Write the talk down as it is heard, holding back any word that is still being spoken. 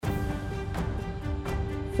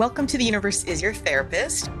Welcome to The Universe is Your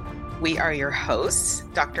Therapist. We are your hosts,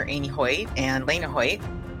 Dr. Amy Hoyt and Lena Hoyt.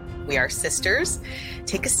 We are sisters.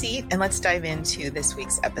 Take a seat and let's dive into this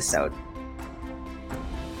week's episode.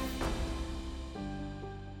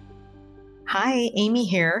 Hi, Amy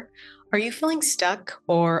here. Are you feeling stuck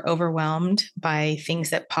or overwhelmed by things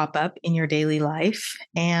that pop up in your daily life?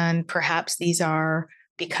 And perhaps these are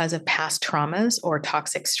because of past traumas or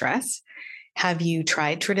toxic stress. Have you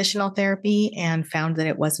tried traditional therapy and found that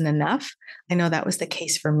it wasn't enough? I know that was the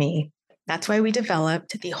case for me. That's why we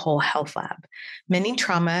developed the Whole Health Lab. Mending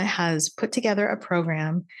Trauma has put together a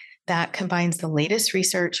program that combines the latest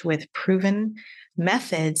research with proven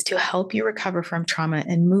methods to help you recover from trauma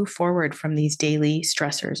and move forward from these daily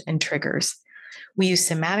stressors and triggers. We use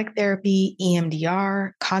somatic therapy,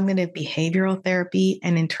 EMDR, cognitive behavioral therapy,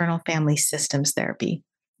 and internal family systems therapy.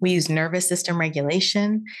 We use nervous system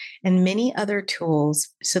regulation and many other tools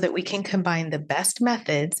so that we can combine the best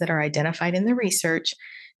methods that are identified in the research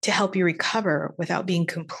to help you recover without being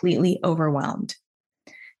completely overwhelmed.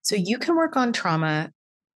 So you can work on trauma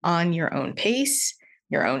on your own pace,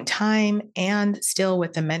 your own time, and still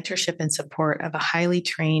with the mentorship and support of a highly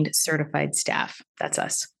trained certified staff. That's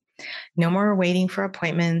us. No more waiting for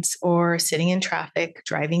appointments or sitting in traffic,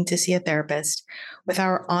 driving to see a therapist. With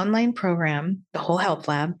our online program, the Whole Health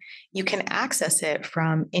Lab, you can access it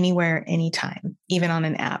from anywhere, anytime, even on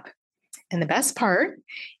an app. And the best part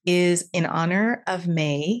is, in honor of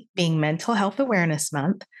May being Mental Health Awareness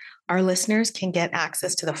Month, our listeners can get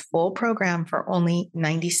access to the full program for only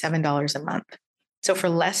 $97 a month. So for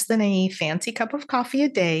less than a fancy cup of coffee a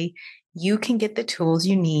day, you can get the tools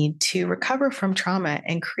you need to recover from trauma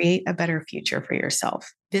and create a better future for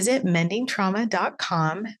yourself. Visit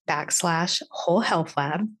mendingtrauma.com/whole health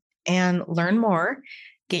lab and learn more.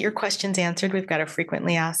 Get your questions answered. We've got a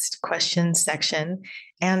frequently asked questions section,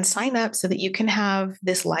 and sign up so that you can have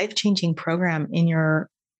this life-changing program in your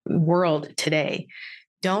world today.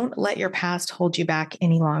 Don't let your past hold you back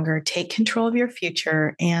any longer. Take control of your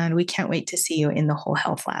future, and we can't wait to see you in the Whole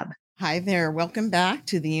Health Lab. Hi there. Welcome back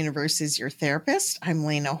to The Universe is Your Therapist. I'm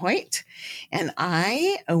Lena Hoyt, and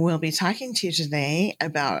I will be talking to you today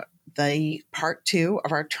about the part 2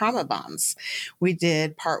 of our trauma bonds. We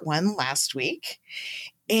did part 1 last week.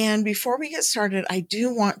 And before we get started, I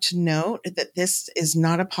do want to note that this is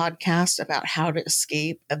not a podcast about how to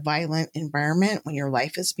escape a violent environment when your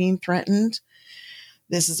life is being threatened.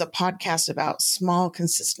 This is a podcast about small,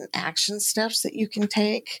 consistent action steps that you can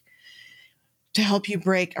take to help you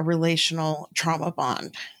break a relational trauma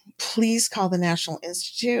bond. Please call the National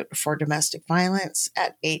Institute for Domestic Violence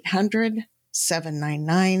at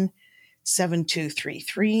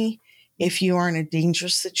 800-799-7233 if you are in a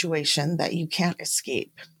dangerous situation that you can't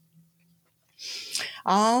escape.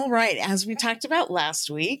 All right, as we talked about last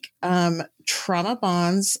week, trauma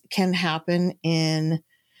bonds can happen in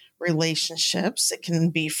relationships. It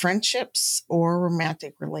can be friendships or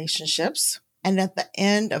romantic relationships. And at the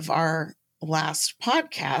end of our last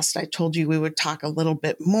podcast, I told you we would talk a little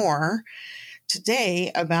bit more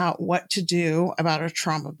today about what to do about a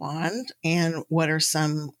trauma bond and what are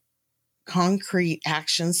some concrete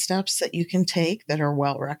action steps that you can take that are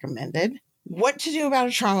well recommended. What to do about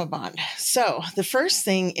a trauma bond. So the first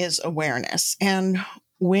thing is awareness. And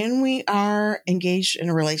when we are engaged in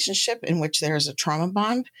a relationship in which there is a trauma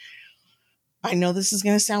bond, I know this is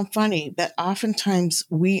going to sound funny, but oftentimes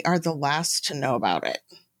we are the last to know about it.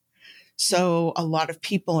 So a lot of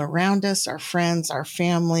people around us, our friends, our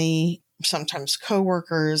family, sometimes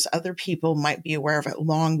coworkers, other people might be aware of it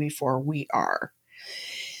long before we are.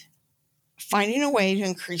 Finding a way to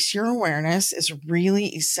increase your awareness is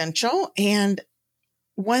really essential. And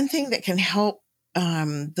one thing that can help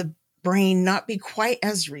the brain not be quite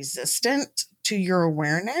as resistant to your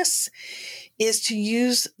awareness is to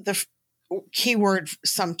use the keyword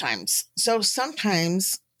sometimes. So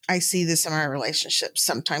sometimes I see this in my relationship.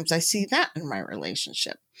 Sometimes I see that in my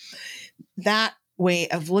relationship. That way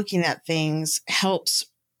of looking at things helps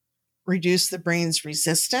reduce the brain's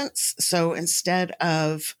resistance. So instead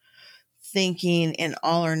of thinking in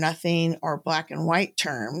all or nothing or black and white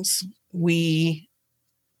terms, we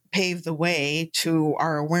pave the way to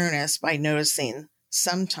our awareness by noticing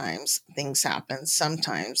sometimes things happen,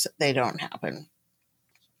 sometimes they don't happen.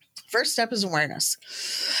 First step is awareness.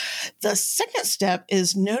 The second step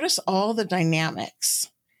is notice all the dynamics.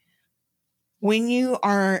 When you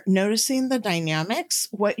are noticing the dynamics,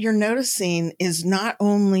 what you're noticing is not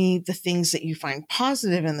only the things that you find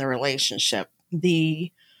positive in the relationship,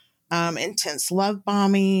 the intense love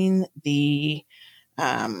bombing, the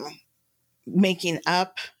making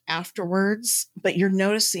up afterwards, but you're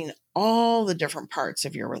noticing all the different parts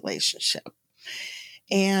of your relationship.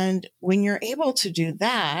 And when you're able to do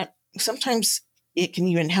that, sometimes it can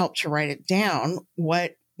even help to write it down.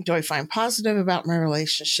 What do I find positive about my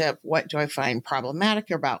relationship? What do I find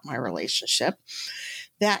problematic about my relationship?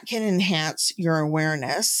 That can enhance your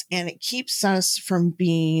awareness, and it keeps us from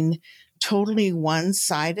being totally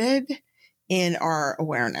one-sided in our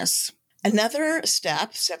awareness. Another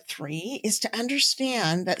step 3, is to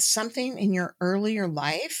understand that something in your earlier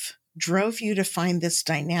life drove you to find this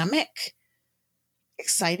dynamic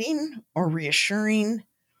exciting or reassuring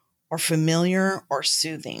or familiar or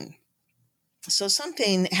soothing. So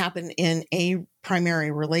something happened in a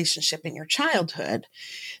primary relationship in your childhood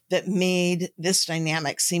that made this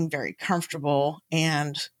dynamic seem very comfortable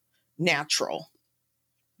and natural.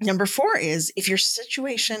 Number 4 is, if your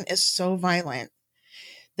situation is so violent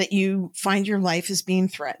that you find your life is being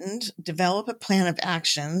threatened, develop a plan of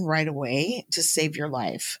action right away to save your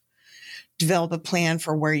life. Develop a plan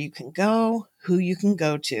for where you can go, who you can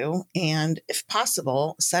go to, and if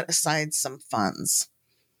possible, set aside some funds.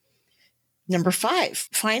 Number 5,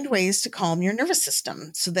 find ways to calm your nervous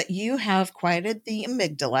system so that you have quieted the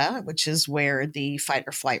amygdala, which is where the fight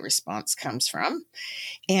or flight response comes from,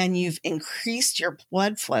 and you've increased your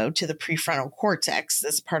blood flow to the prefrontal cortex,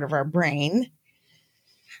 this part of our brain,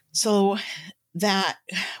 so that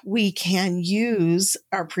we can use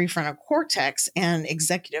our prefrontal cortex and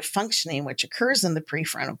executive functioning, which occurs in the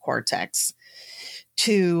prefrontal cortex,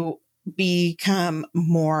 to become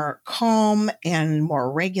more calm and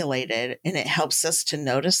more regulated. And it helps us to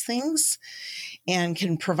notice things and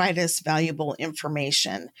can provide us valuable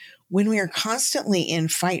information. When we are constantly in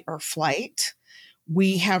fight or flight,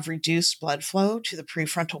 we have reduced blood flow to the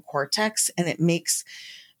prefrontal cortex, and it makes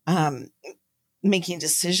making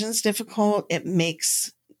decisions difficult. It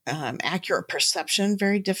makes accurate perception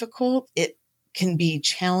very difficult. It can be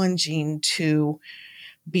challenging to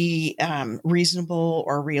be reasonable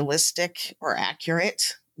or realistic or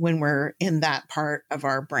accurate when we're in that part of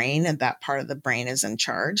our brain, and that part of the brain is in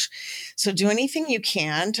charge. So do anything you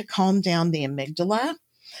can to calm down the amygdala.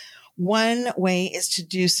 One way is to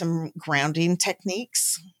do some grounding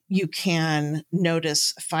techniques. You can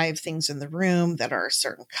notice 5 things in the room that are a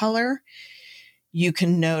certain color. You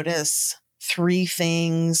can notice 3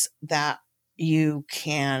 things that you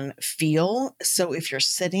can feel. So if you're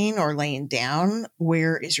sitting or laying down,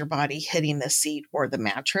 where is your body hitting the seat or the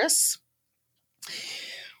mattress?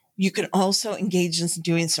 You can also engage in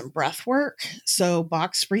doing some breath work. So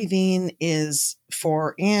box breathing is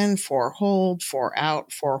 4 in, 4 hold, 4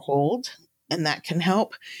 out, 4 hold, and that can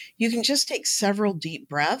help. You can just take several deep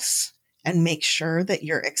breaths and make sure that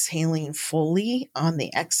you're exhaling fully on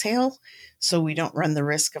the exhale so we don't run the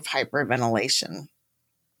risk of hyperventilation.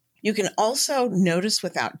 You can also notice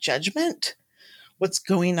without judgment what's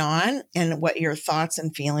going on and what your thoughts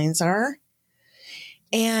and feelings are.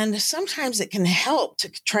 And sometimes it can help to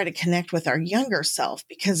try to connect with our younger self,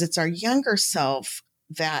 because it's our younger self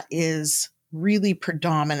that is really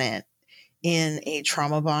predominant in a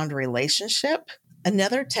trauma bond relationship.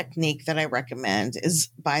 Another technique that I recommend is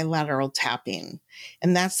bilateral tapping.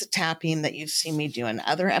 And that's the tapping that you've seen me do in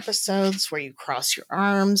other episodes, where you cross your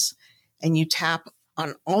arms and you tap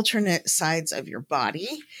on alternate sides of your body.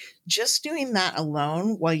 Just doing that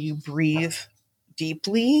alone while you breathe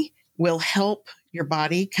deeply will help your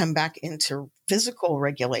body come back into physical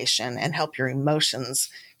regulation and help your emotions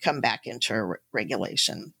come back into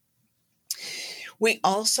regulation. We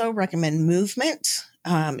also recommend movement.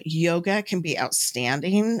 Yoga can be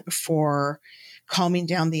outstanding for calming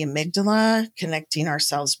down the amygdala, connecting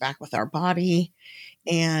ourselves back with our body,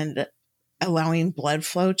 and allowing blood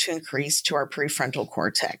flow to increase to our prefrontal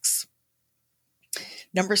cortex.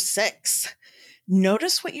 Number 6,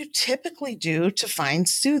 notice what you typically do to find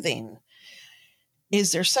soothing.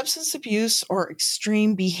 Is there substance abuse or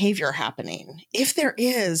extreme behavior happening? If there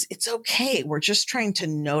is, it's okay. We're just trying to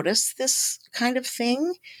notice this kind of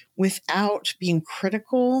thing without being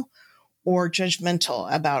critical or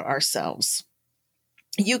judgmental about ourselves.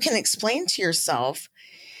 You can explain to yourself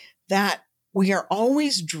that we are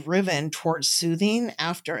always driven towards soothing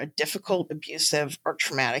after a difficult, abusive, or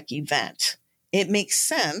traumatic event. It makes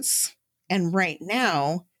sense. And right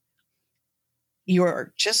now,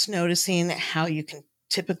 you're just noticing how you can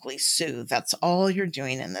typically soothe. That's all you're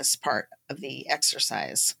doing in this part of the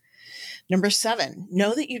exercise. Number 7,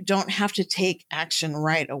 know that you don't have to take action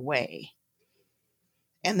right away,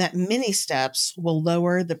 and that many steps will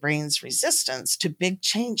lower the brain's resistance to big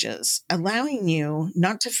changes, allowing you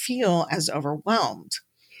not to feel as overwhelmed.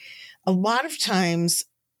 A lot of times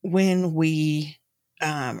when we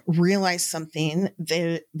realize something,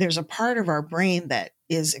 there's a part of our brain that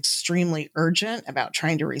is extremely urgent about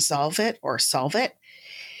trying to resolve it or solve it.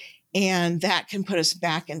 And that can put us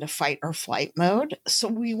back into fight or flight mode. So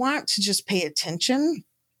we want to just pay attention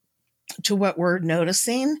to what we're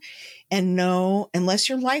noticing and know, unless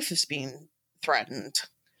your life is being threatened,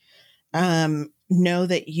 know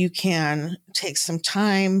that you can take some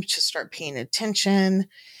time to start paying attention,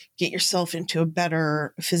 get yourself into a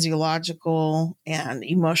better physiological and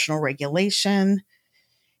emotional regulation.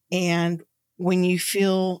 And when you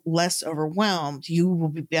feel less overwhelmed, you will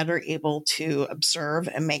be better able to observe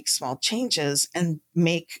and make small changes and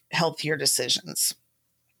make healthier decisions.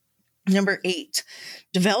 Number 8,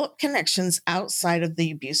 develop connections outside of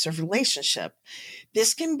the abusive relationship.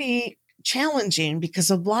 This can be challenging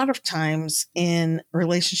because a lot of times in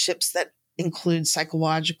relationships that include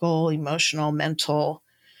psychological, emotional, mental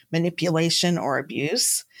manipulation or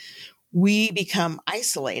abuse, we become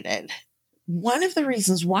isolated. One of the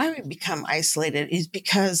reasons why we become isolated is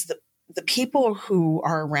because the people who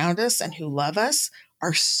are around us and who love us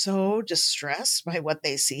are so distressed by what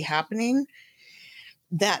they see happening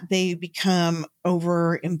that they become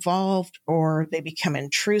over involved, or they become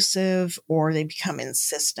intrusive, or they become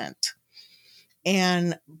insistent.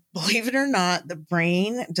 And believe it or not, the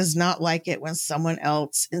brain does not like it when someone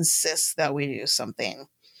else insists that we do something.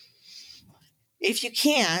 If you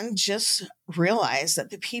can, just realize that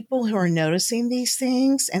the people who are noticing these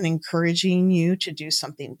things and encouraging you to do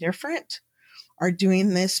something different are doing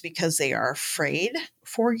this because they are afraid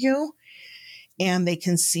for you, and they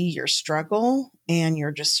can see your struggle and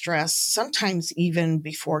your distress, sometimes even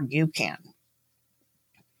before you can.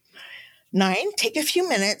 9, take a few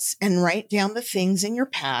minutes and write down the things in your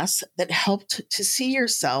past that helped to see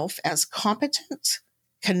yourself as competent,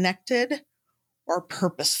 connected, or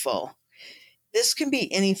purposeful. This can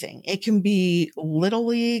be anything. It can be Little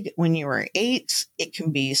League when you were 8. It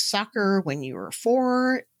can be soccer when you were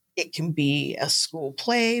 4. It can be a school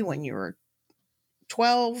play when you were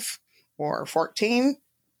 12 or 14.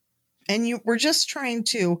 And you were just trying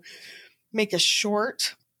to make a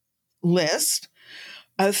short list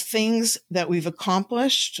of things that we've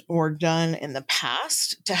accomplished or done in the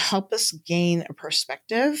past to help us gain a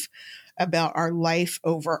perspective about our life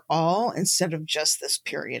overall instead of just this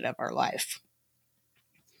period of our life.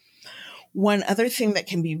 One other thing that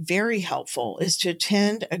can be very helpful is to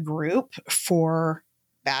attend a group for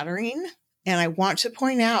battering. And I want to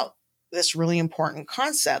point out this really important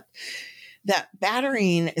concept that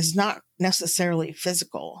battering is not necessarily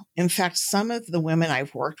physical. In fact, some of the women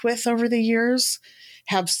I've worked with over the years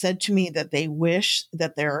have said to me that they wish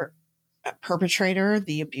that their perpetrator,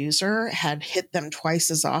 the abuser, had hit them twice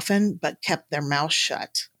as often, but kept their mouth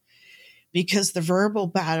shut. Because the verbal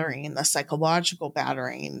battering, the psychological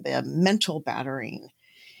battering, the mental battering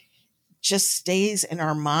just stays in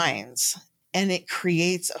our minds, and it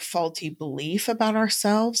creates a faulty belief about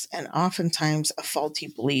ourselves and oftentimes a faulty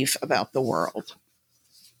belief about the world.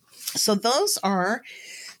 So those are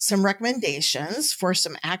some recommendations for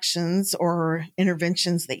some actions or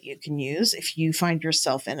interventions that you can use if you find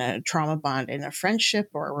yourself in a trauma bond in a friendship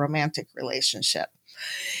or a romantic relationship.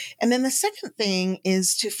 And then the second thing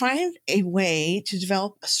is to find a way to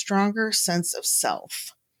develop a stronger sense of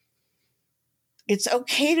self. It's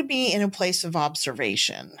okay to be in a place of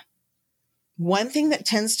observation. One thing that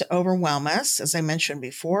tends to overwhelm us, as I mentioned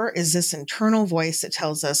before, is this internal voice that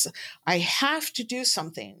tells us, I have to do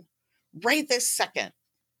something right this second.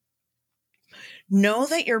 Know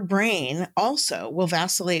that your brain also will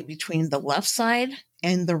vacillate between the left side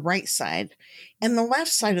and the right side. And the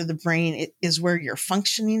left side of the brain is where your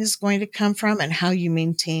functioning is going to come from and how you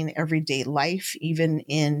maintain everyday life, even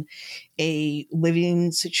in a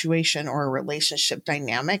living situation or a relationship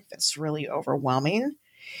dynamic that's really overwhelming.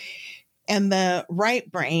 And the right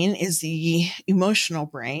brain is the emotional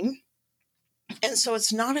brain. And so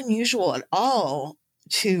it's not unusual at all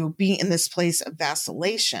to be in this place of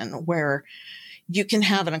vacillation where you can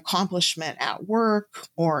have an accomplishment at work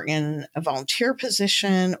or in a volunteer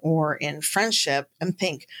position or in friendship and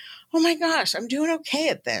think, oh my gosh, I'm doing okay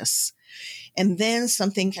at this. And then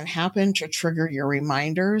something can happen to trigger your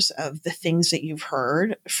reminders of the things that you've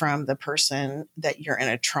heard from the person that you're in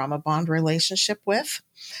a trauma bond relationship with.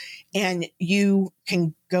 And you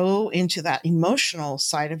can go into that emotional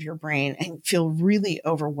side of your brain and feel really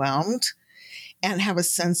overwhelmed and have a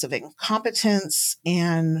sense of incompetence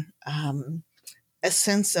and a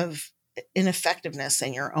sense of ineffectiveness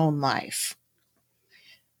in your own life.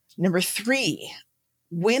 Number 3,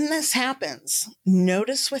 when this happens,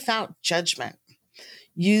 notice without judgment.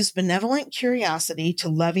 Use benevolent curiosity to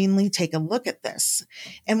lovingly take a look at this.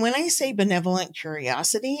 And when I say benevolent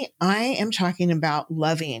curiosity, I am talking about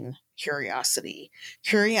loving curiosity.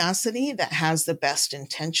 Curiosity that has the best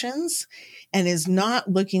intentions and is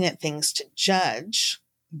not looking at things to judge,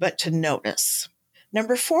 but to notice.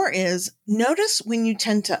 Number 4 is notice when you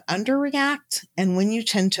tend to underreact and when you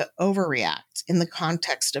tend to overreact in the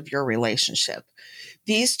context of your relationship.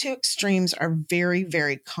 These two extremes are very,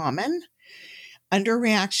 very common.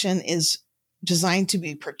 Underreaction is designed to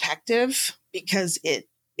be protective because it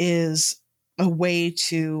is a way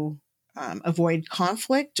to avoid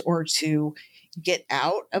conflict or to get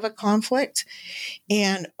out of a conflict.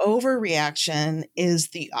 And overreaction is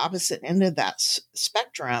the opposite end of that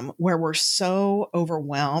spectrum, where we're so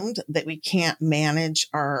overwhelmed that we can't manage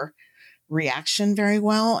our reaction very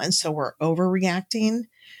well. And so we're overreacting.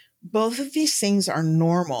 Both of these things are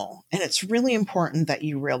normal. And it's really important that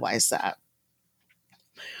you realize that.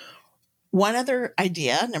 One other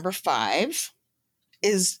idea, number 5,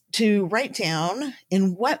 is to write down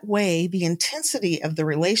in what way the intensity of the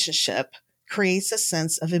relationship creates a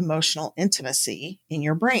sense of emotional intimacy in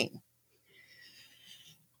your brain.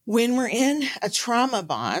 When we're in a trauma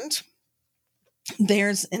bond,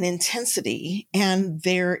 there's an intensity and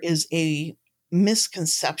there is a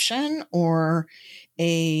misconception or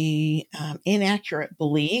a inaccurate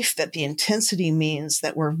belief that the intensity means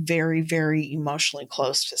that we're very, very emotionally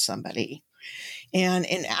close to somebody. And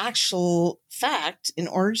in actual fact, in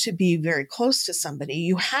order to be very close to somebody,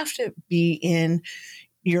 you have to be in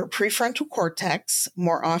your prefrontal cortex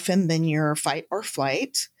more often than your fight or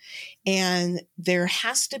flight. And there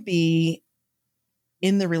has to be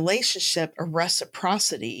in the relationship a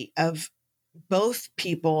reciprocity of both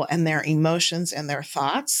people and their emotions and their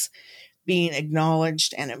thoughts being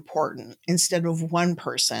acknowledged and important, instead of one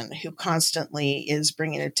person who constantly is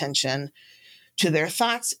bringing attention to their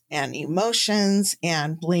thoughts and emotions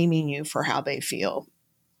and blaming you for how they feel.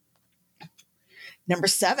 Number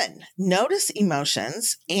 7, notice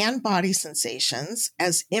emotions and body sensations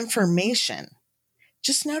as information.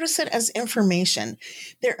 Just notice it as information.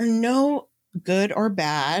 There are no good or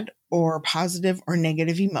bad or positive or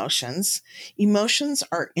negative emotions. Emotions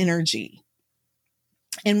are energy.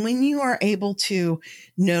 And when you are able to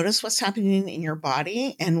notice what's happening in your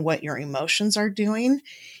body and what your emotions are doing,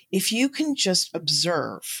 if you can just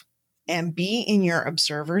observe and be in your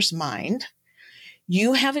observer's mind,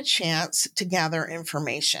 you have a chance to gather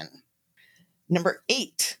information. Number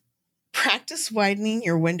 8, practice widening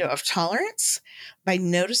your window of tolerance by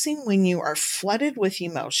noticing when you are flooded with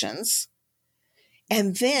emotions,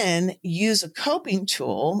 and then use a coping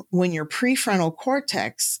tool when your prefrontal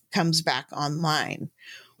cortex comes back online.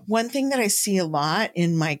 One thing that I see a lot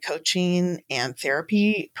in my coaching and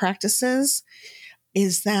therapy practices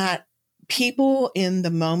is that people in the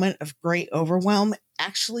moment of great overwhelm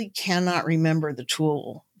actually cannot remember the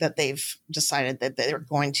tool that they've decided that they're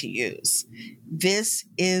going to use. This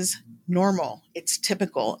is normal. It's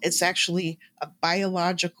typical. It's actually a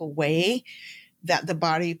biological way that the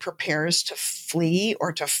body prepares to flee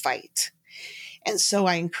or to fight. And so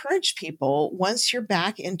I encourage people, once you're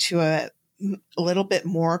back into a little bit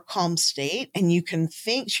more calm state and you can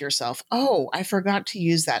think to yourself, oh, I forgot to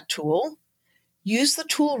use that tool. Use the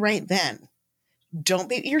tool right then. Don't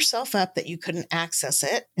beat yourself up that you couldn't access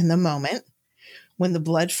it in the moment. When the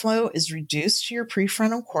blood flow is reduced to your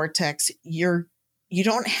prefrontal cortex, you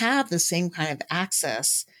don't have the same kind of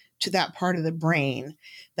access to that part of the brain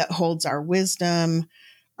that holds our wisdom,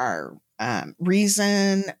 our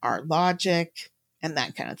reason, our logic, and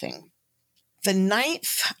that kind of thing. The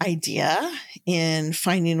 9th idea in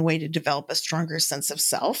finding a way to develop a stronger sense of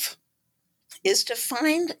self is to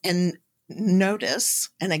find and notice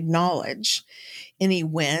and acknowledge any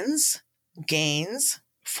wins, gains,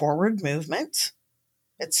 forward movement,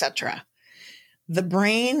 etc. The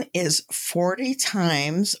brain is 40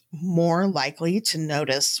 times more likely to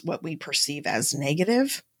notice what we perceive as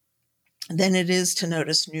negative than it is to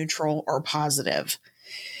notice neutral or positive.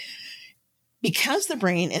 Because the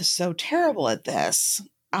brain is so terrible at this,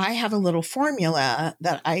 I have a little formula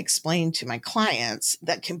that I explain to my clients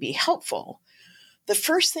that can be helpful. The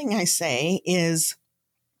first thing I say is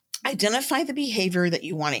identify the behavior that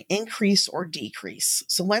you want to increase or decrease.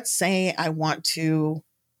 So let's say I want to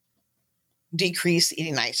decrease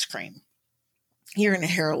eating ice cream. You're going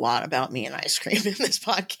to hear a lot about me and ice cream in this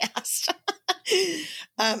podcast.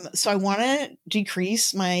 So I want to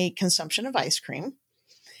decrease my consumption of ice cream.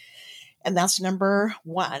 And that's number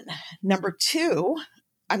 1. Number 2,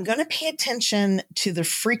 I'm going to pay attention to the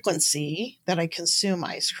frequency that I consume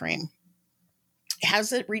ice cream.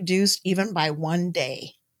 Has it reduced even by 1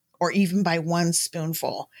 day or even by 1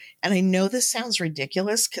 spoonful? And I know this sounds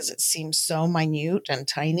ridiculous because it seems so minute and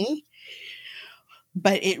tiny,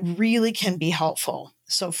 but it really can be helpful.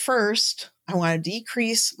 So first, I want to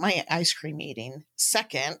decrease my ice cream eating.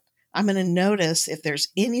 Second, I'm going to notice if there's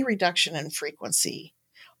any reduction in frequency.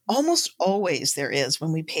 Almost always there is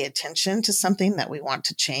when we pay attention to something that we want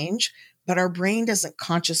to change, but our brain doesn't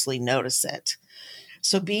consciously notice it.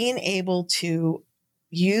 So being able to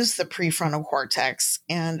use the prefrontal cortex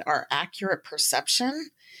and our accurate perception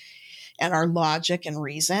and our logic and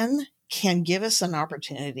reason can give us an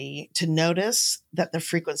opportunity to notice that the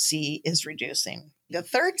frequency is reducing. The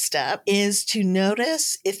third step is to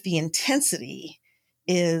notice if the intensity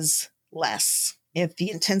is less, if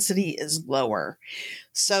the intensity is lower.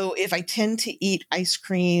 So if I tend to eat ice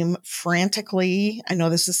cream frantically, I know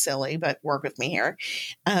this is silly, but work with me here.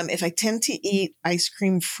 If I tend to eat ice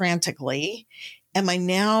cream frantically, am I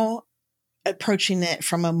now approaching it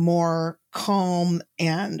from a more calm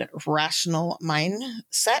and rational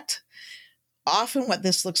mindset? Often what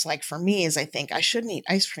this looks like for me is I think I shouldn't eat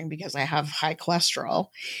ice cream because I have high cholesterol.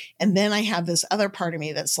 And then I have this other part of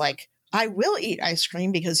me that's like, I will eat ice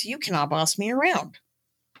cream because you cannot boss me around.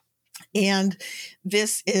 And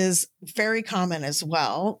this is very common as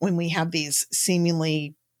well when we have these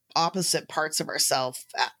seemingly opposite parts of ourselves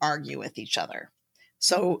that argue with each other.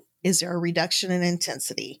 So is there a reduction in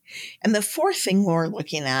intensity? And the fourth thing we're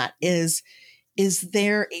looking at is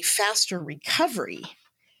there a faster recovery?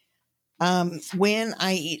 When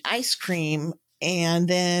I eat ice cream and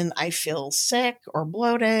then I feel sick or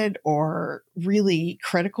bloated or really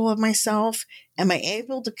critical of myself, am I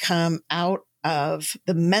able to come out of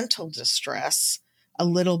the mental distress a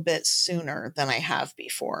little bit sooner than I have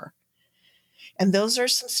before? And those are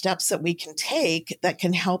some steps that we can take that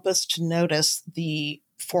can help us to notice the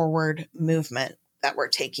forward movement that we're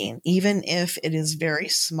taking. Even if it is very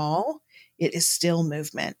small, it is still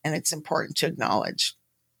movement, and it's important to acknowledge.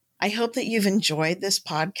 I hope that you've enjoyed this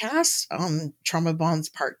podcast on Trauma Bonds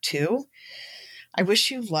Part 2. I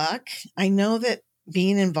wish you luck. I know that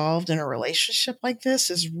being involved in a relationship like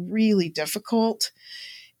this is really difficult.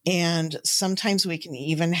 And sometimes we can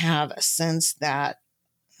even have a sense that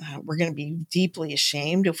we're going to be deeply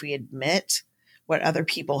ashamed if we admit what other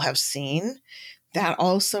people have seen. That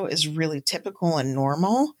also is really typical and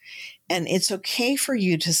normal. And it's okay for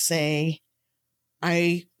you to say,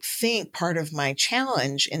 I think part of my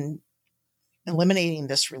challenge in eliminating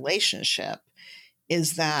this relationship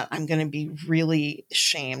is that I'm going to be really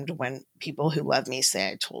ashamed when people who love me say,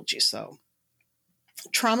 I told you so.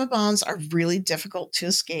 Trauma bonds are really difficult to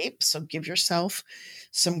escape. So give yourself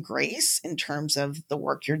some grace in terms of the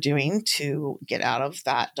work you're doing to get out of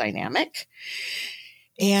that dynamic.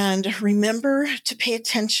 And remember to pay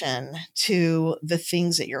attention to the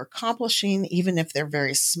things that you're accomplishing, even if they're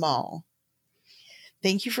very small.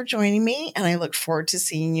 Thank you for joining me, and I look forward to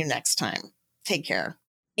seeing you next time. Take care.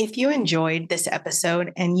 If you enjoyed this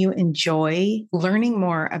episode and you enjoy learning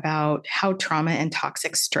more about how trauma and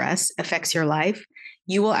toxic stress affects your life,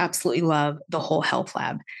 you will absolutely love the Whole Health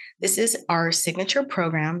Lab. This is our signature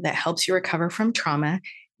program that helps you recover from trauma.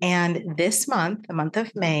 And this month, the month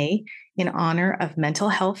of May, in honor of Mental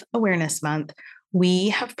Health Awareness Month, we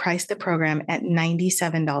have priced the program at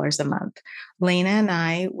 $97 a month. Lena and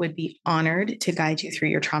I would be honored to guide you through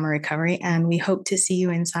your trauma recovery, and we hope to see you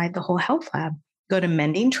inside the Whole Health Lab. Go to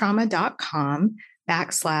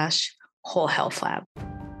mendingtrauma.com/Whole Health Lab.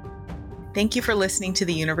 Thank you for listening to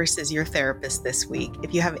The Universe is Your Therapist this week.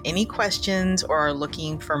 If you have any questions or are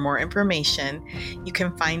looking for more information, you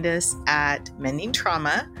can find us at Mending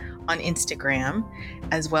Trauma on Instagram,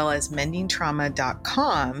 as well as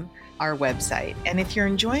mendingtrauma.com, our website. And if you're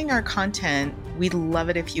enjoying our content, we'd love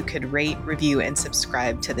it if you could rate, review, and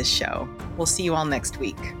subscribe to the show. We'll see you all next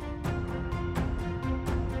week.